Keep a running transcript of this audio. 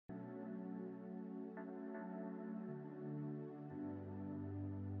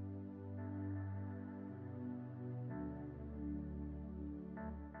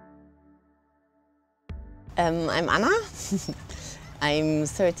I'm Anna. I'm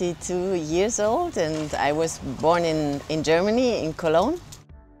 32 years old and I was born in Germany, in Cologne.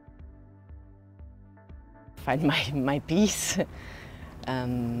 Find my peace,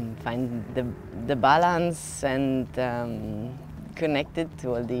 find the balance and connect it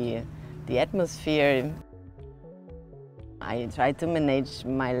to all the atmosphere. I try to manage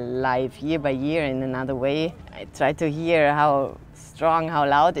my life year by year in another way. I try to hear how strong, how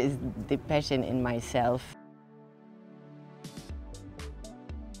loud is the passion in myself.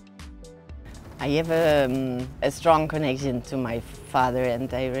 I have a strong connection to my father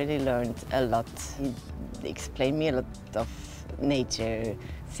and I really learned a lot. He explained me a lot of nature,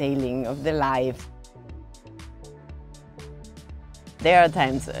 sailing, of the life. There are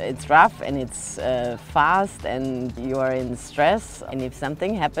times it's rough and it's fast and you are in stress. And if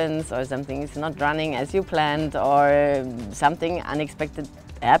something happens or something is not running as you planned or something unexpected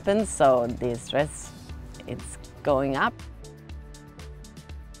happens, so the stress, it's going up.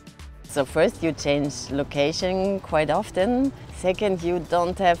 So first you change location quite often. Second, you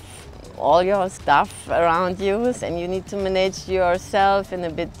don't have all your stuff around you and you need to manage yourself in a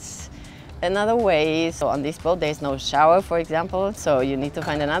bit another way. So on this boat there's no shower, for example, so you need to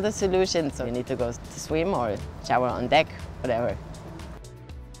find another solution. So you need to go to swim or shower on deck, whatever.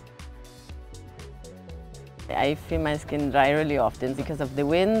 I feel my skin dry really often because of the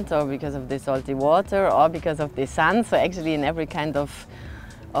wind or because of the salty water or because of the sun. So actually in every kind of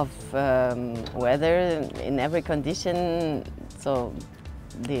weather, in every condition, so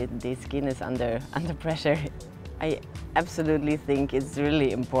the skin is under pressure. I absolutely think it's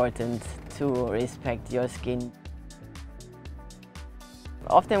really important to respect your skin.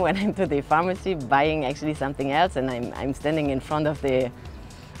 Often when I'm to the pharmacy buying actually something else and I'm standing in front of the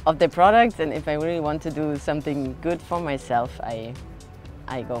products, and if I really want to do something good for myself, I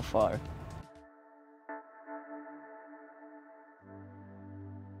go for